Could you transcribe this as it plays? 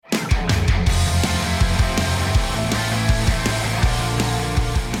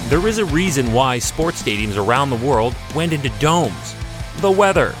There is a reason why sports stadiums around the world went into domes. The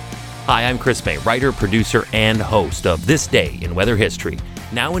weather. Hi, I'm Chris May, writer, producer, and host of This Day in Weather History,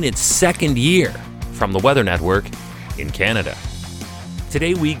 now in its second year from the Weather Network in Canada.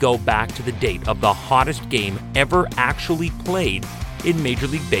 Today we go back to the date of the hottest game ever actually played in Major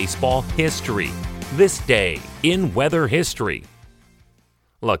League Baseball history. This Day in Weather History.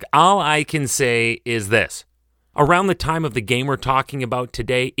 Look, all I can say is this. Around the time of the game we're talking about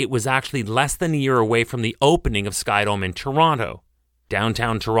today, it was actually less than a year away from the opening of Skydome in Toronto.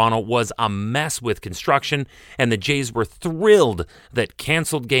 Downtown Toronto was a mess with construction, and the Jays were thrilled that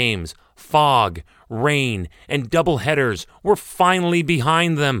canceled games, fog, rain, and doubleheaders were finally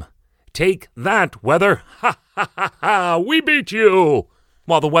behind them. Take that, weather! Ha ha ha ha! We beat you!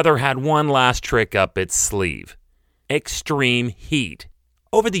 While the weather had one last trick up its sleeve. Extreme heat.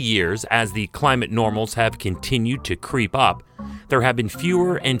 Over the years, as the climate normals have continued to creep up, there have been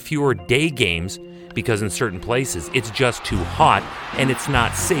fewer and fewer day games because in certain places it's just too hot and it's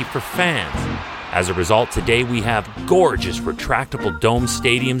not safe for fans. As a result, today we have gorgeous retractable dome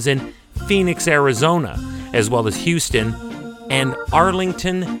stadiums in Phoenix, Arizona, as well as Houston and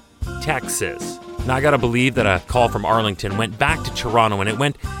Arlington, Texas. Now I gotta believe that a call from Arlington went back to Toronto and it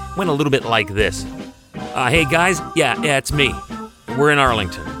went a little bit like this. Hey guys, yeah, it's me. We're in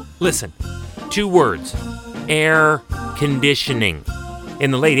Arlington. Listen, 2 words, air conditioning.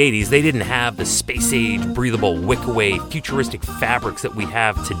 In the late 80s, they didn't have the space-age, breathable, wick-away, futuristic fabrics that we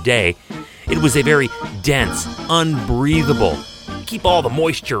have today. It was a very dense, unbreathable, keep all the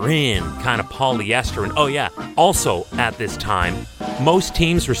moisture in kind of polyester. And oh yeah, also at this time, most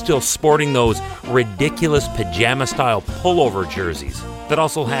teams were still sporting those ridiculous pajama-style pullover jerseys that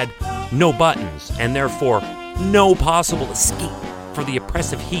also had no buttons and therefore no possible escape for the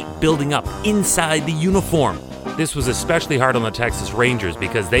oppressive heat building up inside the uniform. This was especially hard on the Texas Rangers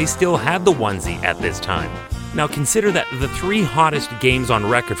because they still had the onesie at this time. Now consider that the 3 hottest games on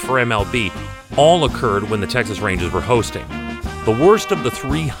record for MLB all occurred when the Texas Rangers were hosting. The worst of the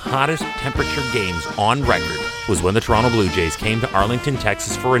 3 hottest temperature games on record was when the Toronto Blue Jays came to Arlington,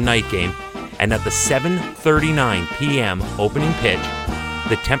 Texas for a night game, and at the 7:39 p.m. opening pitch,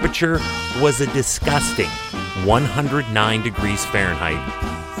 the temperature was a disgusting 109 degrees Fahrenheit,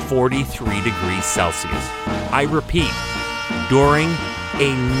 43 degrees Celsius. I repeat, during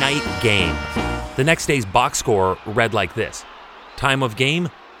a night game. The next day's box score read like this. Time of game,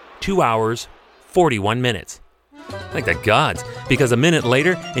 2 hours, 41 minutes. Thank the gods, because a minute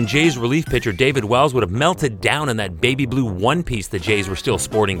later, and Jays relief pitcher David Wells would have melted down in that baby blue one-piece the Jays were still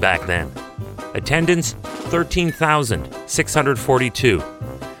sporting back then. Attendance, 13,642.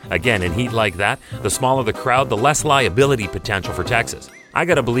 Again, in heat like that, the smaller the crowd, the less liability potential for Texas. I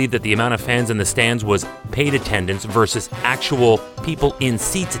gotta believe that the amount of fans in the stands was paid attendance versus actual people in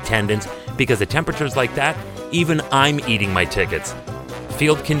seats attendance, because at temperatures like that, even I'm eating my tickets.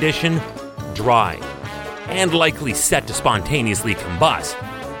 Field condition, dry, and likely set to spontaneously combust.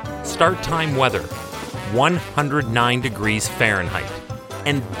 Start time weather, 109 degrees Fahrenheit.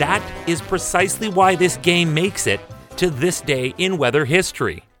 And that is precisely why this game makes it to this day in weather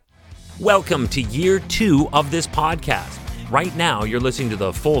history. Welcome to year 2 of this podcast. Right now, you're listening to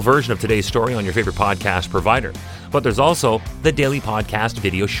the full version of today's story on your favorite podcast provider. But there's also the daily podcast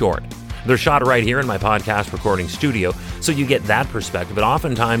video short. They're shot right here in my podcast recording studio, so you get that perspective. But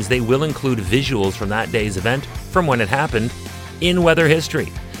oftentimes, they will include visuals from that day's event, from when it happened, in weather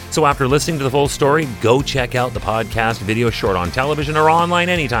history. So after listening to the full story, go check out the podcast video short on television or online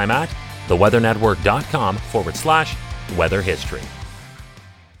anytime at theweathernetwork.com/weather history.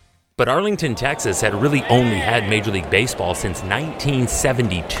 But Arlington, Texas had really only had Major League Baseball since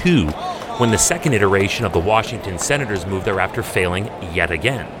 1972, when the second iteration of the Washington Senators moved there after failing yet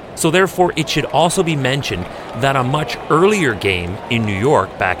again. So therefore, it should also be mentioned that a much earlier game in New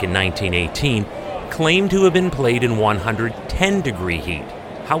York back in 1918 claimed to have been played in 110-degree heat.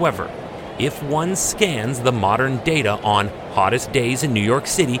 However, if one scans the modern data on hottest days in New York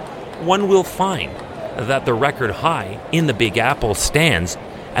City, one will find that the record high in the Big Apple stands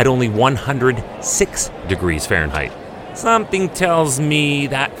at only 106 degrees Fahrenheit. Something tells me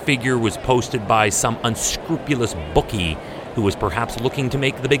that figure was posted by some unscrupulous bookie who was perhaps looking to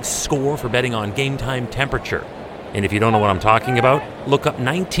make the big score for betting on game time temperature. And if you don't know what I'm talking about, look up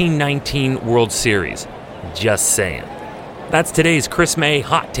 1919 World Series. Just saying. That's today's Chris May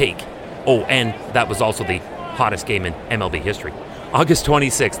Hot Take. Oh, and that was also the hottest game in MLB history. August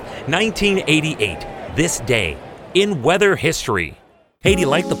 26th, 1988. This day in weather history. Hey, do you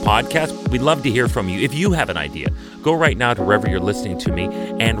like the podcast? We'd love to hear from you. If you have an idea Go right now to wherever you're listening to me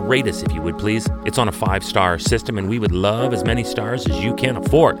and rate us if you would, please. It's on a 5-star system, and we would love as many stars as you can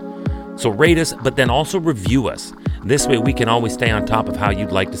afford. So rate us, but then also review us. This way we can always stay on top of how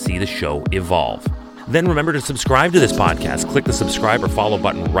you'd like to see the show evolve. Then remember to subscribe to this podcast. Click the subscribe or follow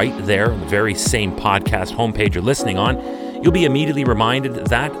button right there on the very same podcast homepage you're listening on. You'll be immediately reminded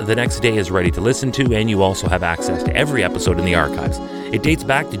that the next day is ready to listen to, and you also have access to every episode in the archives. It dates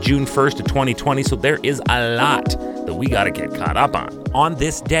back to June 1st of 2020, so there is a lot that we got to get caught up on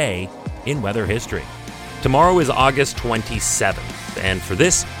this day in weather history. Tomorrow is August 27th, and for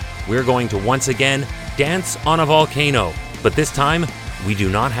this, we're going to once again dance on a volcano. But this time, we do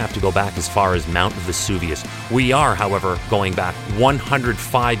not have to go back as far as Mount Vesuvius. We are, however, going back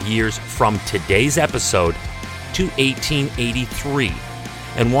 105 years from today's episode to 1883,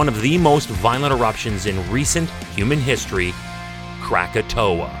 and one of the most violent eruptions in recent human history,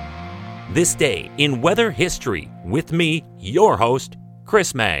 Krakatoa. This day in weather history with me, your host,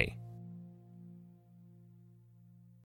 Chris May.